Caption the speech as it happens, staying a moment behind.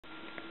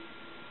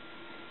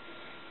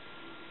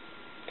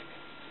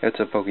What's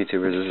up,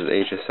 PokeTubers? This is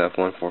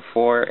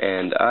HSF144,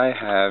 and I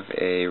have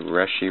a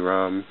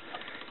Reshiram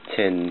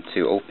Tin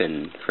to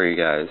open for you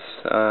guys.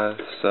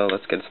 So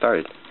let's get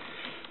started.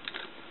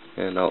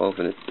 And I'll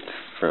open it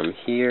from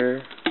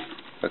here.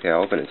 Okay,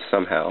 I'll open it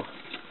somehow.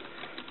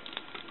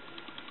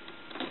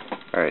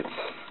 Alright.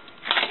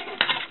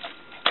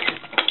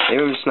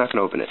 Maybe I'm just not going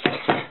to open it.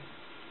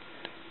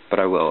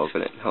 But I will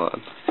open it. Hold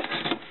on.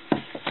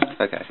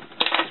 Okay.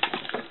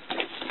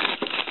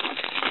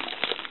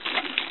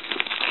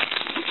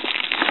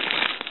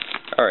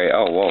 Alright,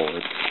 oh, whoa,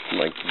 it's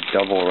like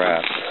double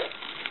wrapped.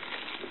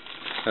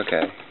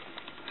 Okay,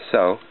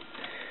 so,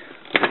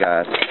 we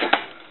got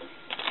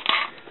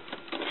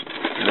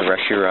the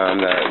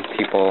Reshiram that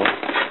people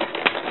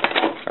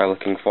are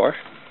looking for.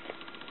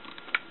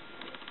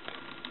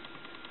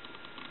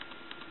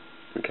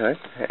 Okay,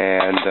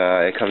 and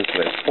it comes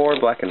with 4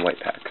 black and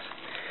white packs.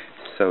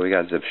 So we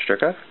got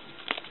Zebstrika,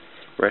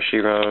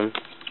 Reshiram,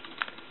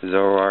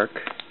 Zoroark,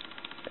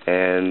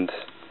 and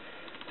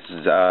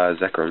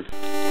Zekrom.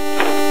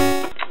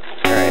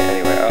 Alright,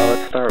 anyway,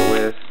 let's start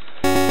with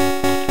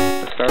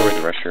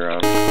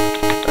Reshiram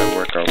and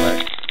work our way.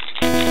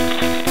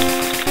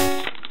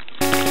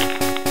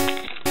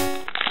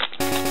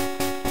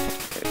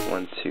 Okay,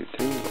 1, 2,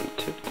 3, 1,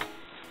 2.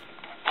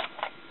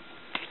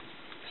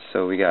 So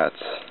we got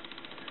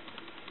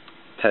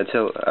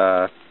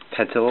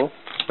Petilil,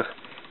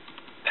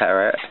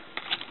 Parrot,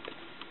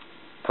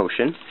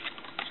 Potion,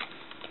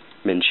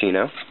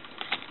 Minccino,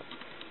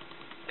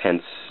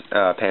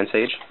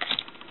 Pansage,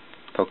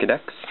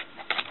 Pokedex,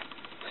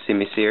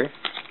 Simisear,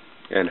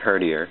 and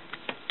Herdier.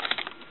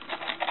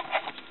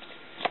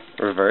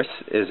 Reverse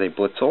is a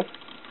Blitzel,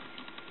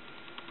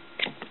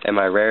 and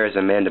my rare is a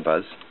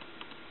Mandibuzz.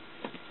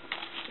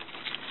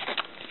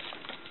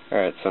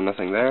 Alright, so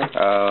nothing there. Let's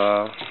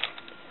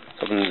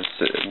open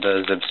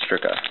the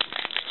Zebstrika.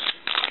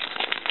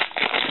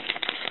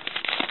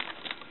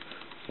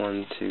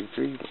 1, 2,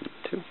 3, 1,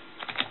 2.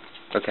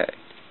 Okay,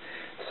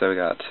 so we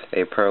got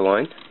a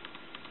Purloin,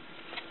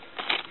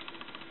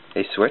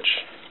 a Switch,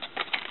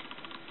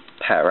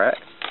 Patrat,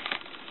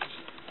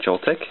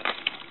 Joltik,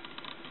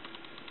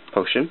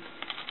 Potion,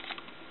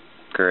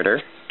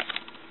 Girder,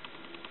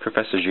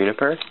 Professor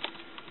Juniper,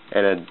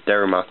 and a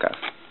Darumaka.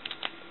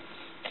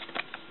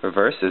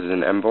 Reverse is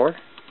an Emboar,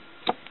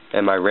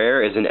 and my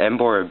rare is an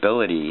Emboar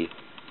ability.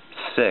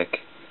 Sick.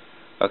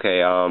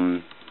 Okay,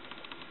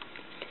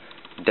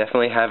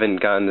 definitely haven't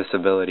gotten this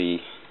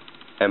ability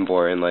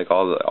Emboar in like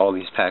all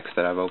these packs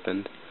that I've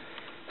opened.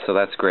 So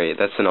that's great.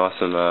 That's an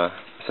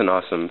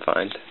awesome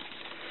find.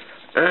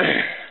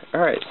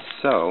 Alright,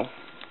 so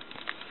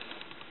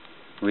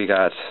we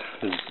got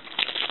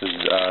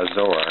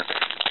Zoroark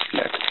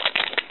next.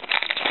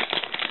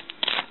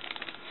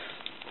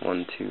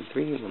 1, 2,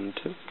 3, 1,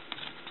 2.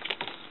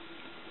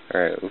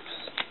 Alright, oops.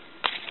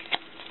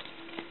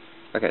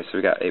 Okay, so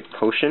we got a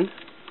Potion,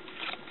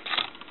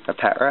 a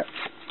Patrat,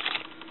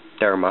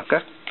 Darumaka,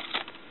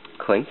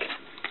 Clink,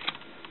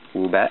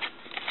 Woobat,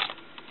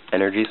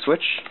 Energy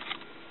Switch,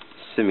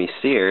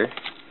 Simisear,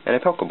 and a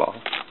Pokeball.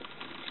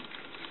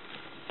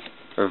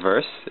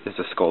 Reverse is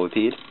a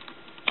Scolipede,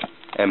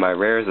 and my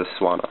rare is a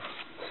Swanna.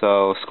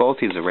 So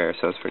Scollipede's a rare,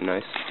 so that's pretty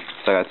nice.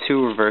 So I got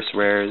 2 reverse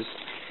rares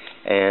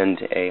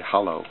and a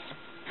holo.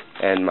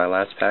 And my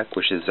last pack,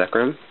 which is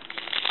Zekrom.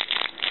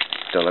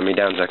 Don't let me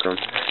down, Zekrom.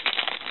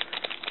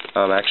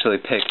 I actually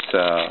picked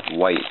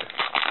white,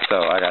 so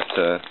I got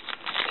to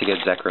get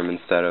Zekrom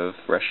instead of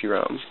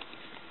Reshiram,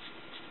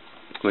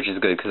 which is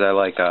good because I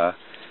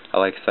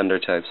like thunder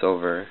types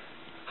over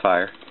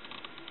fire.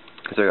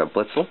 So I got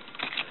Blitzel,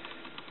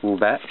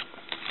 Woobat,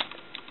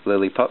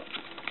 Lillipup,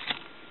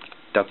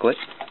 Ducklet,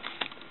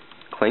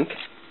 Clink,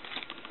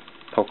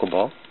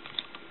 Pokeball,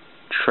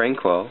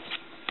 Tranquil,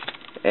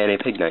 and a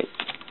Pignite.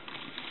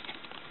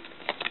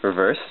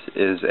 Reverse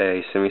is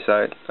a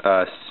Simisage,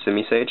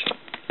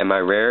 and my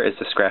rare is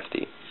the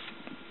Scrafty.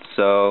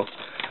 So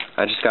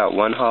I just got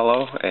 1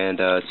 holo and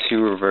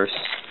 2 reverse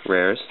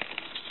rares.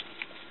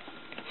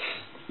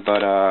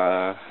 But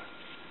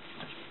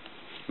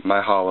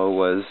my holo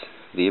was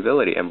the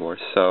ability Emboar.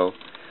 So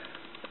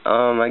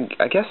I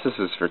guess this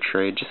is for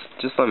trade.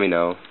 Just let me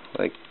know.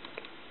 Like,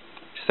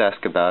 just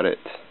ask about it.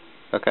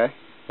 Okay?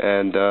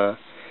 And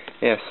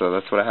yeah, so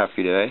that's what I have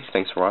for you today.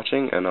 Thanks for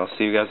watching, and I'll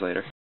see you guys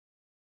later.